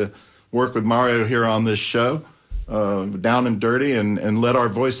decided to work with Mario here on this show, Down and Dirty, and let our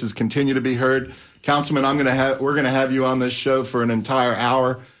voices continue to be heard. Councilman, we're going to have you on this show for an entire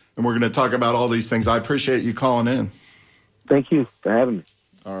hour, and we're going to talk about all these things. I appreciate you calling in. Thank you for having me.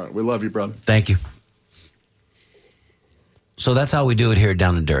 All right. We love you, brother. Thank you. So that's how we do it here at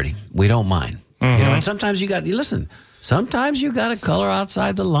Down and Dirty. We don't mind. And sometimes listen, Sometimes you got to color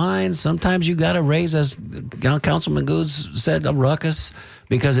outside the lines. Sometimes you got to raise, as Councilman Goods said, a ruckus.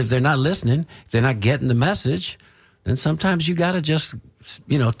 Because if they're not listening, if they're not getting the message, then sometimes you got to just,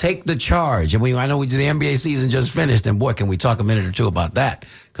 take the charge. And I know the NBA season just finished, and boy, can we talk a minute or two about that?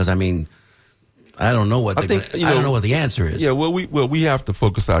 Because I don't know what I don't know what the answer is. Yeah, what we have to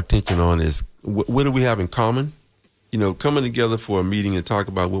focus our attention on is what do we have in common? Coming together for a meeting and talk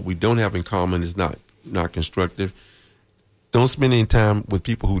about what we don't have in common is not constructive. Don't spend any time with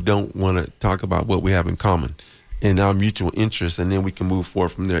people who don't want to talk about what we have in common and our mutual interests, and then we can move forward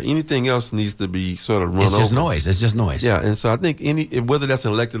from there. Anything else needs to be sort of run over. It's just noise. Yeah, and so I think whether that's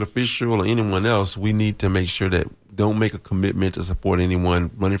an elected official or anyone else, we need to make sure that don't make a commitment to support anyone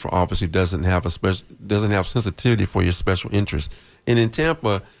running for office who doesn't have sensitivity for your special interest. And in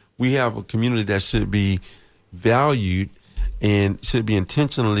Tampa, we have a community that should be valued and should be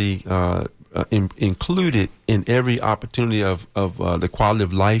intentionally included in every opportunity of the quality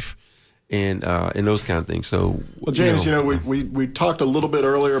of life and those kind of things. So, well, James, we talked a little bit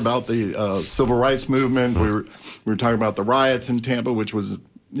earlier about the civil rights movement. Mm-hmm. We were talking about the riots in Tampa, which was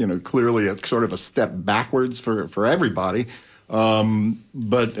clearly a sort of a step backwards for everybody. And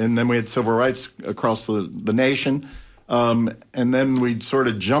then we had civil rights across the nation. And then we sort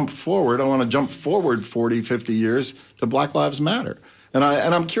of jump forward. I want to jump forward 40, 50 years to Black Lives Matter. And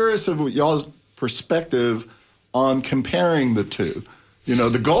I'm curious of y'all's perspective on comparing the two.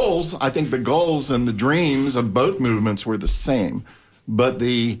 The goals, I think the goals and the dreams of both movements were the same, but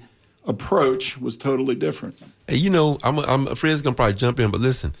the approach was totally different. Hey, I'm afraid it's going to probably jump in, but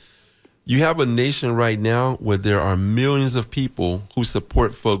listen, you have a nation right now where there are millions of people who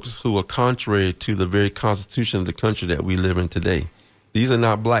support folks who are contrary to the very constitution of the country that we live in today. These are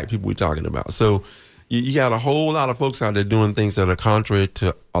not black people we're talking about. So you got a whole lot of folks out there doing things that are contrary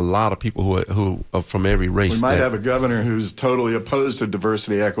to a lot of people who are from every race. We might have a governor who's totally opposed to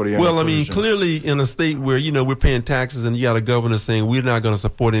diversity, equity, and inclusion. Clearly in a state where, we're paying taxes and you got a governor saying we're not going to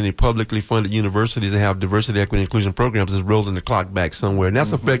support any publicly funded universities that have diversity, equity, and inclusion programs, is rolling the clock back somewhere. And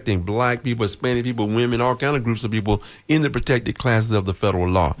that's affecting black people, Hispanic people, women, all kind of groups of people in the protected classes of the federal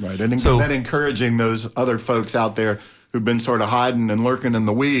law. Right, and then encouraging those other folks out there who've been sort of hiding and lurking in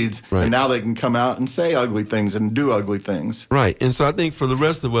the weeds, right. And now they can come out and say ugly things and do ugly things. Right, and so I think for the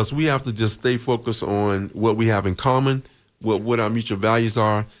rest of us, we have to just stay focused on what we have in common, what our mutual values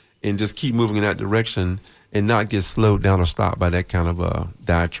are, and just keep moving in that direction and not get slowed down or stopped by that kind of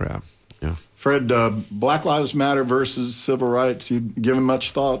diatribe. Yeah. Fred, Black Lives Matter versus civil rights, you given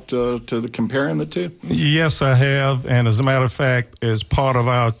much thought to comparing the two? Yes, I have, and as a matter of fact, as part of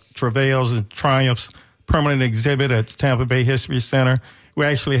our travails and triumphs permanent exhibit at the Tampa Bay History Center, we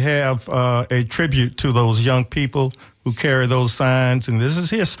actually have a tribute to those young people who carry those signs. And this is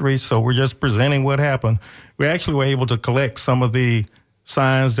history, so we're just presenting what happened. We actually were able to collect some of the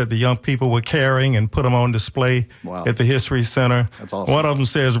signs that the young people were carrying and put them on display at the History Center. That's awesome. One of them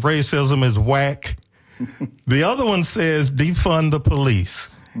says, "Racism is whack." The other one says, "Defund the police."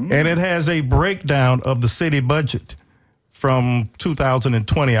 And it has a breakdown of the city budget from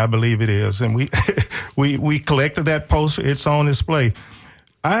 2020, I believe it is. And we collected that poster. It's on display.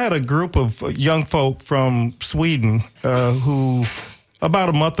 I had a group of young folk from Sweden who, about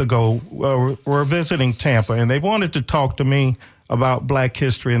a month ago, were visiting Tampa, and they wanted to talk to me about black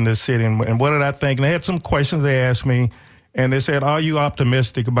history in this city and what did I think. And they had some questions they asked me, and they said, "Are you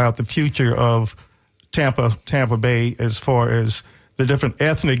optimistic about the future of Tampa Bay as far as the different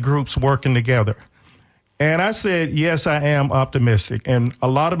ethnic groups working together?" And I said, yes, I am optimistic. And a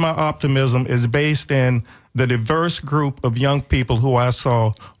lot of my optimism is based in the diverse group of young people who I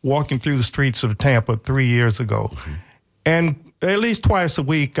saw walking through the streets of Tampa 3 years ago. Mm-hmm. And at least twice a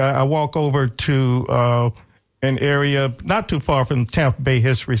week, I walk over to an area not too far from Tampa Bay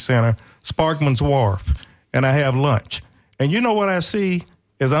History Center, Sparkman's Wharf, and I have lunch. And you know what I see?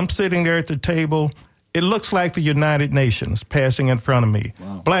 As I'm sitting there at the table, it looks like the United Nations passing in front of me.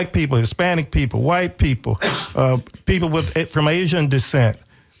 Wow. Black people, Hispanic people, white people, people from Asian descent,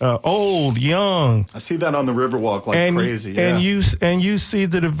 old, young. I see that on the Riverwalk crazy. Yeah. And you see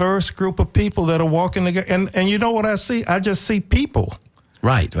the diverse group of people that are walking together. And you know what I see? I just see people.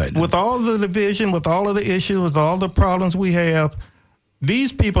 Right. With all the division, with all of the issues, with all the problems we have,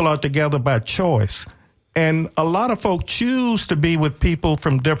 these people are together by choice. And a lot of folk choose to be with people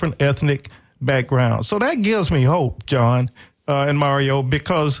from different ethnic backgrounds. So that gives me hope, John and Mario,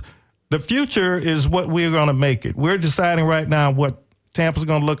 because the future is what we're going to make it. We're deciding right now what Tampa's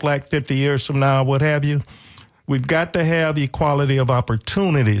going to look like 50 years from now, what have you. We've got to have equality of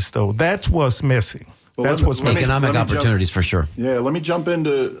opportunities, though. That's what's missing. Well, That's what's Economic opportunities for sure. Yeah, let me jump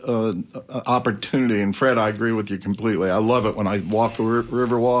into opportunity. And Fred, I agree with you completely. I love it when I walk the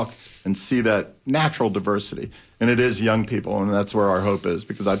Riverwalk and see that natural diversity. And it is young people, and that's where our hope is,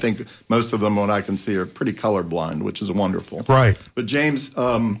 because I think most of them, what I can see, are pretty colorblind, which is wonderful. Right. But James,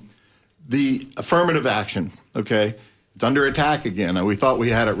 the affirmative action, okay, it's under attack again. And we thought we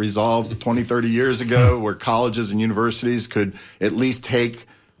had it resolved 20, 30 years ago, where colleges and universities could at least take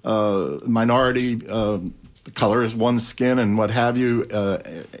minority color as one's skin and what have you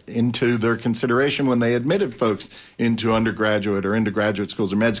into their consideration when they admitted folks into undergraduate or into graduate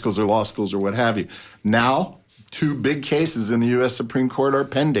schools or med schools or law schools or what have you. Now, 2 big cases in the U.S. Supreme Court are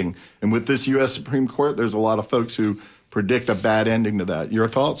pending. And with this U.S. Supreme Court, there's a lot of folks who predict a bad ending to that. Your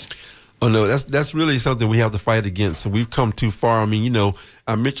thoughts? Oh, no, that's really something we have to fight against. So we've come too far. I mean, you know,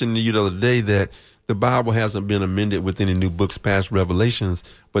 I mentioned to you the other day that the Bible hasn't been amended with any new books past Revelations,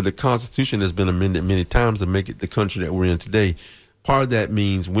 but the Constitution has been amended many times to make it the country that we're in today. Part of that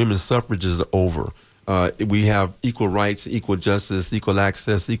means women's suffrage is over. We have equal rights, equal justice, equal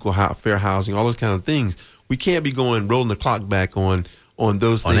access, fair housing, all those kind of things. We can't be rolling the clock back on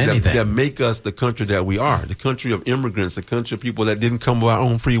those things that make us the country that we are, the country of immigrants, the country of people that didn't come of our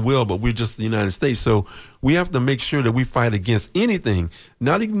own free will, but we're just the United States. So we have to make sure that we fight against anything,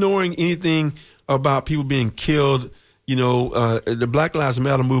 not ignoring anything about people being killed. You know, the Black Lives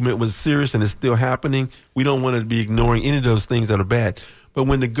Matter movement was serious and it's still happening. We don't want to be ignoring any of those things that are bad. But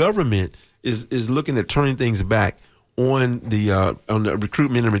when the government is looking at turning things back on the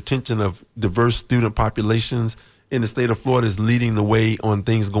recruitment and retention of diverse student populations in the state of Florida, is leading the way on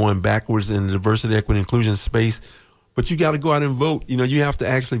things going backwards in the diversity, equity, inclusion space. But you got to go out and vote. You know, you have to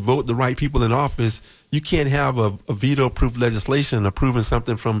actually vote the right people in office. You can't have a veto-proof legislation approving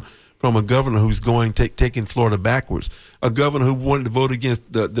something from a governor who's taking Florida backwards. A governor who wanted to vote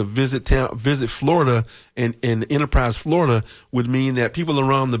against the Visit Florida and Enterprise Florida would mean that people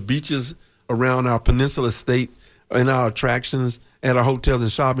around the beaches, around our peninsula state, in our attractions, at our hotels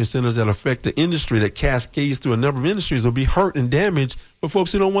and shopping centers that affect the industry, that cascades through a number of industries, will be hurt and damaged for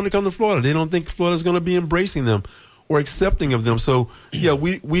folks who don't want to come to Florida. They don't think Florida is going to be embracing them or accepting of them. So, yeah,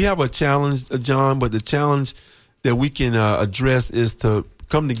 we have a challenge, John, but the challenge that we can address is to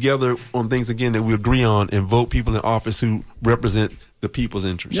come together on things, again, that we agree on and vote people in office who represent the people's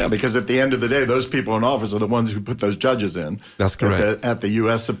interests. Yeah, because at the end of the day, those people in office are the ones who put those judges in. That's correct. At the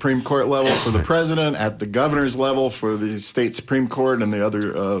U.S. Supreme Court level for the president, at the governor's level for the state Supreme Court and the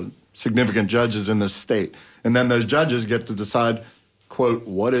other significant judges in the state. And then those judges get to decide, quote,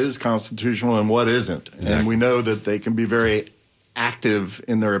 what is constitutional and what isn't. Exactly. And we know that they can be very active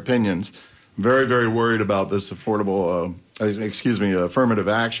in their opinions. Very, very worried about this affirmative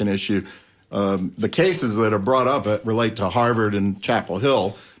action issue. The cases that are brought up relate to Harvard and Chapel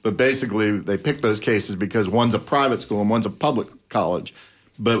Hill, but basically they pick those cases because one's a private school and one's a public college.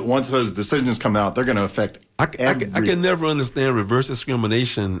 But once those decisions come out, they're going to affect I can never understand reverse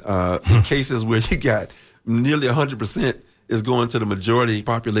discrimination in cases where you got nearly 100% is going to the majority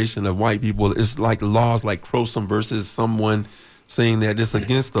population of white people. It's like laws like Crowsome versus someone saying that it's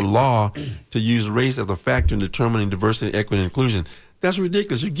against the law to use race as a factor in determining diversity, equity, and inclusion. That's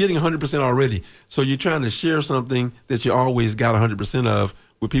ridiculous. You're getting 100% already. So you're trying to share something that you always got 100% of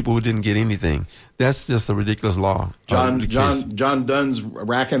with people who didn't get anything. That's just a ridiculous law. John Dunn's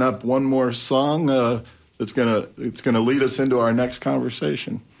racking up one more song. It's gonna lead us into our next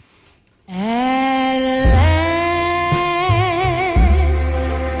conversation. At last,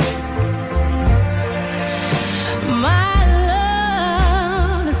 my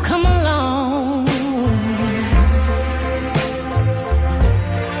love has come along.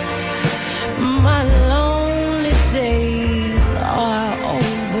 My lonely days are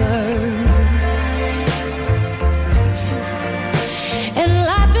over, and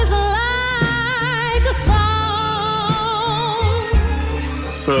life is like a song.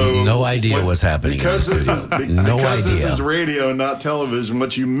 So No idea what's happening. Because in the this studio. is No because this idea. is radio, not television.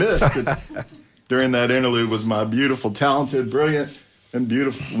 What you missed during that interlude was my beautiful, talented, brilliant, and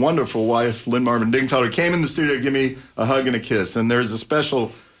beautiful, wonderful wife, Lynn Marvin Dingfelder, came in the studio to give me a hug and a kiss. And there's a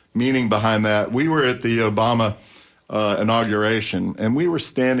special meaning behind that. We were at the Obama inauguration, and we were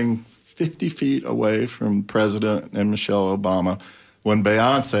standing 50 feet away from President and Michelle Obama when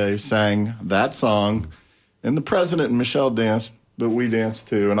Beyonce sang that song, and the president and Michelle danced, but we danced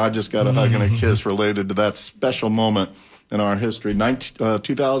too. And I just got a hug and a kiss related to that special moment in our history.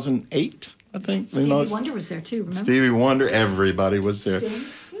 2008, I think. Stevie Wonder was there too, remember? Stevie Wonder, everybody was there.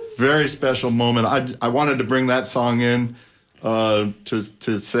 Very special moment. I wanted to bring that song in to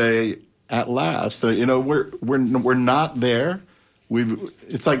say, at last, we're not there.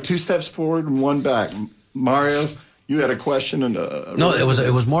 It's like 2 steps forward and 1 back. Mario, you had a question and no,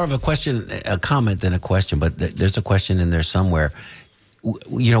 it was more of a question, a comment than a question, but there's a question in there somewhere.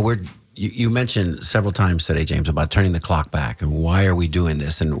 You know, you mentioned several times today, James, about turning the clock back and why are we doing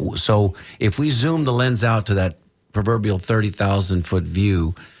this? And so if we zoom the lens out to that proverbial 30,000-foot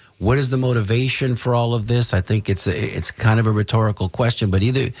view, what is the motivation for all of this? I think it's kind of a rhetorical question, but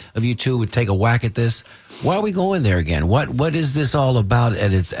either of you two would take a whack at this. Why are we going there again? What is this all about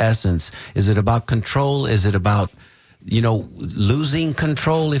at its essence? Is it about control? Is it about, losing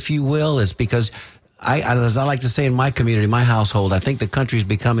control, if you will? It's because, as I like to say in my community, my household, I think the country is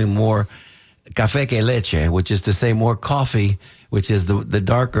becoming more café que leche, which is to say more coffee, which is the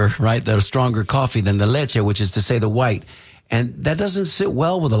darker, right, the stronger coffee than the leche, which is to say the white. And that doesn't sit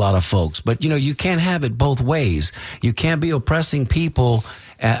well with a lot of folks. But, you can't have it both ways. You can't be oppressing people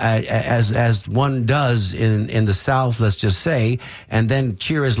as one does in the South, let's just say, and then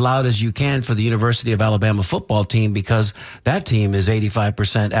cheer as loud as you can for the University of Alabama football team because that team is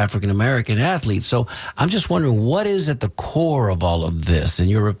 85% African-American athletes. So I'm just wondering, what is at the core of all of this, in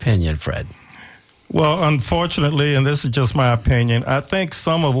your opinion, Fred? Well, unfortunately, and this is just my opinion, I think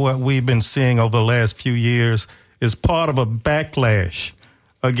some of what we've been seeing over the last few years is part of a backlash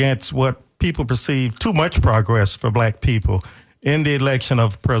against what people perceive too much progress for black people in the election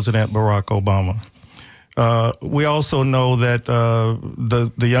of President Barack Obama. We also know that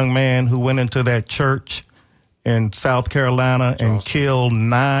the young man who went into that church in South Carolina and killed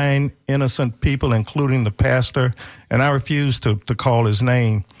 9 innocent people, including the pastor, and I refuse to call his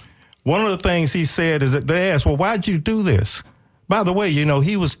name. One of the things he said is that they asked, well, why'd you do this? By the way,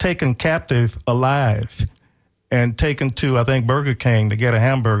 he was taken captive alive and taken to, I think, Burger King to get a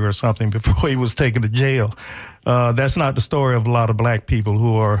hamburger or something before he was taken to jail. That's not the story of a lot of black people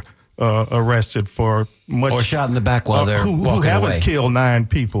who are arrested for much. Or shot in the back while they're walking who haven't away. Killed 9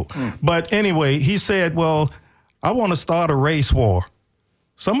 people. But anyway, he said, well, I want to start a race war.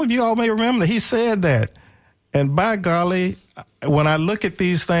 Some of you all may remember that he said that. And by golly, when I look at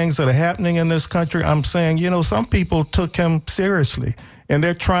these things that are happening in this country, I'm saying, some people took him seriously, and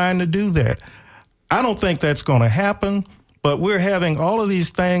they're trying to do that. I don't think that's going to happen, but we're having all of these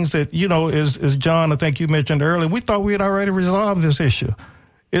things that, as John, I think you mentioned earlier, we thought we had already resolved this issue.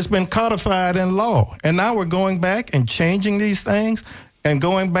 It's been codified in law, and now we're going back and changing these things and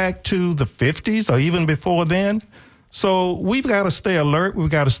going back to the 50s or even before then. So we've got to stay alert. We've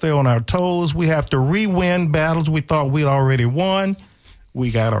got to stay on our toes. We have to re-win battles we thought we'd already won.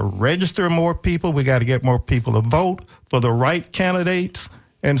 We got to register more people. We got to get more people to vote for the right candidates.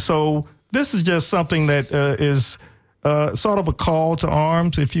 And so this is just something that is sort of a call to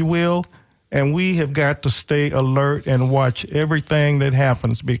arms, if you will. And we have got to stay alert and watch everything that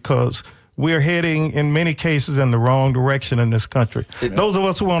happens because we're heading, in many cases, in the wrong direction in this country. Those of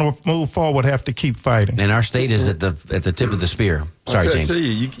us who want to move forward have to keep fighting. And our state is at the tip of the spear. Sorry, James. I tell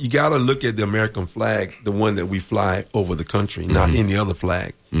you got to look at the American flag, the one that we fly over the country, not any other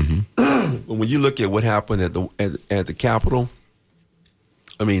flag. But when you look at what happened at the Capitol,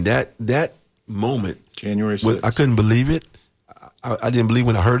 I mean, that moment, January 6th. I couldn't believe it. I didn't believe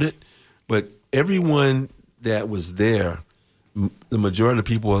when I heard it. But everyone that was there, the majority of the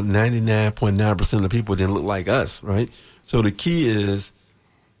people, 99.9% of the people didn't look like us, right? So the key is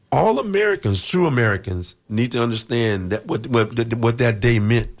all Americans, true Americans, need to understand that what that day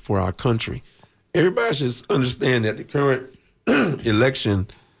meant for our country. Everybody should understand that the current election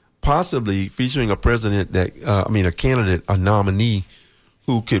possibly featuring a president a candidate, a nominee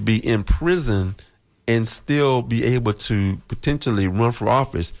who could be in prison and still be able to potentially run for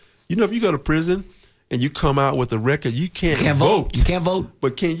office. If you go to prison and you come out with a record, you can't vote. You can't vote.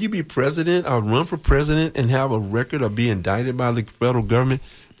 But can you be president or run for president and have a record or be indicted by the federal government?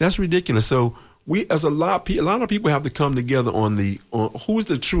 That's ridiculous. So a lot of people have to come together on who's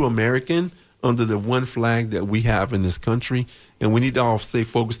the true American under the one flag that we have in this country, and we need to all stay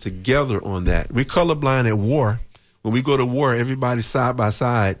focused together on that. We're colorblind at war. When we go to war, everybody's side by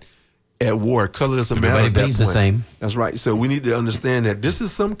side at war. Color doesn't matter. Everybody bleeds the same. That's right. So we need to understand that this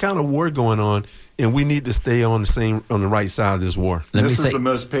is some kind of war going on, and we need to stay on the right side of this war. This is the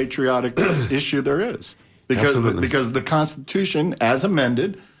most patriotic issue there is, because the Constitution, as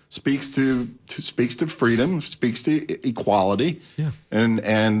amended, speaks to freedom, speaks to equality,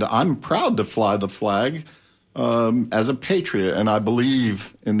 and I'm proud to fly the flag as a patriot, and I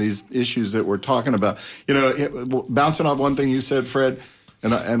believe in these issues that we're talking about. Bouncing off one thing you said, Fred.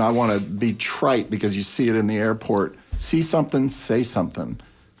 And I want to be trite because you see it in the airport. See something, say something.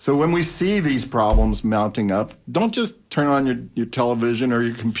 So when we see these problems mounting up, don't just turn on your television or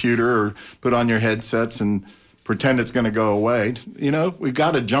your computer or put on your headsets and pretend it's going to go away. You know, we've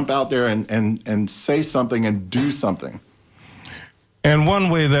got to jump out there and say something and do something. And one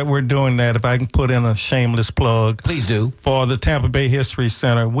way that we're doing that, if I can put in a shameless plug. Please do. For the Tampa Bay History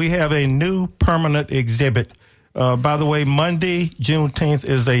Center, we have a new permanent exhibit. By the way, Monday, Juneteenth,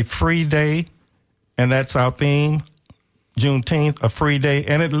 is a free day, and that's our theme. Juneteenth, a free day,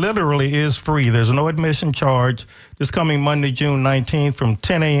 and it literally is free. There's no admission charge. This coming Monday, June 19th, from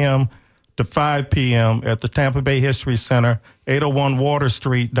 10 a.m. to 5 p.m. at the Tampa Bay History Center, 801 Water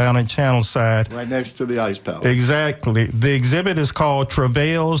Street down in Channelside. Right next to the Ice Palace. Exactly. The exhibit is called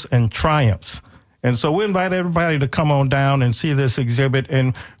Travails and Triumphs. And so we invite everybody to come on down and see this exhibit.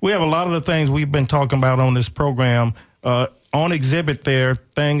 And we have a lot of the things we've been talking about on this program on exhibit there,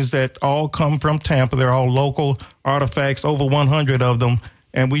 things that all come from Tampa. They're all local artifacts, over 100 of them.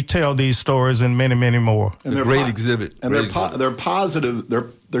 And we tell these stories and many, many more. And It's a great exhibit. And they're positive.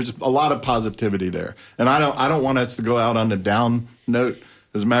 There's a lot of positivity there. And I don't want us to go out on a down note.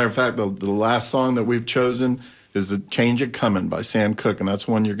 As a matter of fact, the last song that we've chosen is "A Change It Comin'" by Sam Cooke, and that's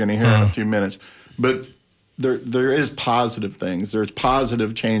one you're going to hear in a few minutes. But there is positive things. There's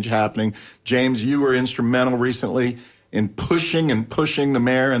positive change happening. James, you were instrumental recently in pushing the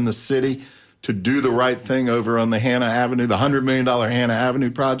mayor and the city to do the right thing over on the Hannah Avenue, the $100 million Hannah Avenue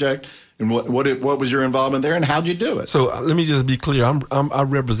project. And what was your involvement there, and how'd you do it? So let me just be clear. I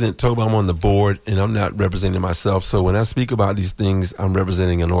represent Toba. I'm on the board, and I'm not representing myself. So when I speak about these things, I'm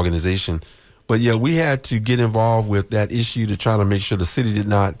representing an organization. But yeah, we had to get involved with that issue to try to make sure the city did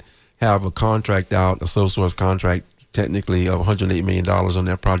not have a contract out, a sole source contract, technically of $108 million on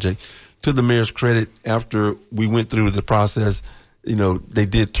that project. To the mayor's credit, after we went through the process, you know, they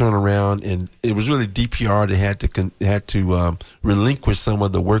did turn around, and it was really DPR that had to relinquish some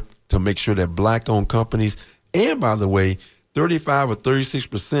of the work to make sure that black-owned companies, and by the way, 35 or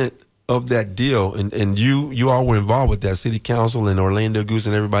 36% of that deal, and you all were involved with that, City Council and Orlando Goose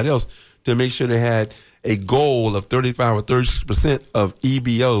and everybody else, to make sure they had a goal of 35 or 36% of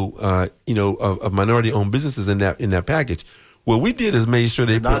EBO, of minority-owned businesses in that package. What we did is made sure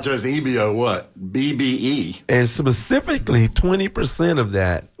they not just EBO, what? BBE. And specifically, 20% of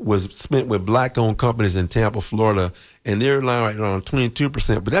that was spent with black-owned companies in Tampa, Florida, and they're right around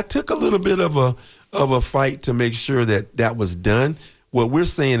 22%. But that took a little bit of a fight to make sure that was done. What we're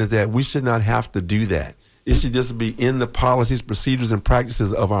saying is that we should not have to do that. It should just be in the policies, procedures, and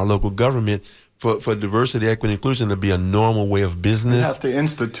practices of our local government for diversity, equity, inclusion to be a normal way of business. You have to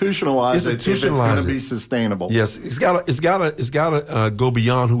institutionalize it if it's going to be sustainable. Yes, it's got to go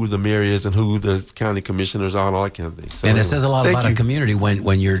beyond who the mayor is and who the county commissioners are and all that kind of thing. So and it says a lot about a community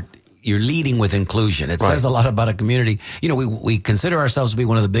when you're leading with inclusion. It says a lot about a community. You know, we consider ourselves to be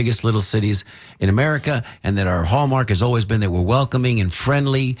one of the biggest little cities in America, and that our hallmark has always been that we're welcoming and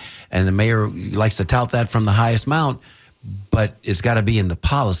friendly, and the mayor likes to tout that from the highest mount. But it's got to be in the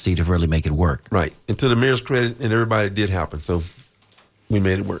policy to really make it work. Right. And to the mayor's credit, and everybody, it did happen. So we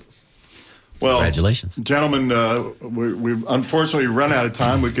made it work. Well, congratulations, gentlemen. We unfortunately run out of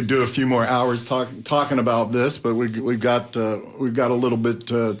time. We could do a few more hours talking about this, but we've got a little bit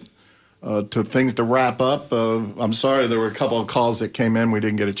to things to wrap up. I'm sorry, there were a couple of calls that came in. We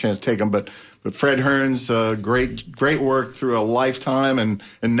didn't get a chance to take them, but Fred Hearns, great work through a lifetime, and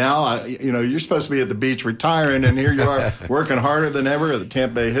now you're supposed to be at the beach retiring, and here you are working harder than ever at the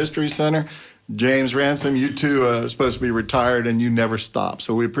Tampa Bay History Center. James Ransom, you too are supposed to be retired, and you never stop.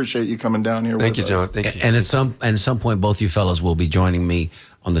 So we appreciate you coming down here. Thank you, us. John. Thank you. And at some point, both you fellas will be joining me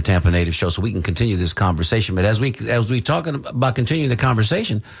on the Tampa Native Show, so we can continue this conversation. But as we talking about continuing the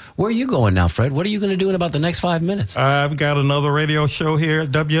conversation, where are you going now, Fred? What are you going to do in about the next 5 minutes? I've got another radio show here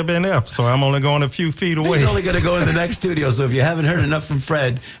at WBNF, so I'm only going a few feet away. He's only going to go in the next studio, so if you haven't heard enough from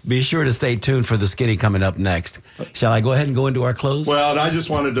Fred, be sure to stay tuned for the Skinny coming up next. Shall I go ahead and go into our close? Well, and I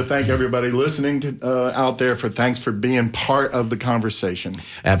just wanted to thank everybody listening out there thanks for being part of the conversation.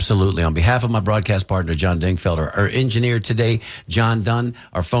 Absolutely. On behalf of my broadcast partner, John Dingfelder, our engineer today, John Dunn,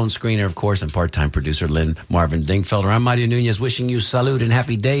 our phone screener, of course, and part-time producer, Lynn Marvin Dingfelder. I'm Mario Nunez, wishing you salute and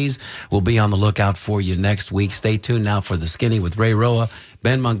happy days. We'll be on the lookout for you next week. Stay tuned now for The Skinny with Ray Roa,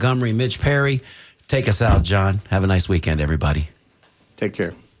 Ben Montgomery, Mitch Perry. Take us out, John. Have a nice weekend, everybody. Take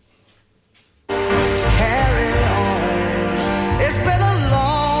care.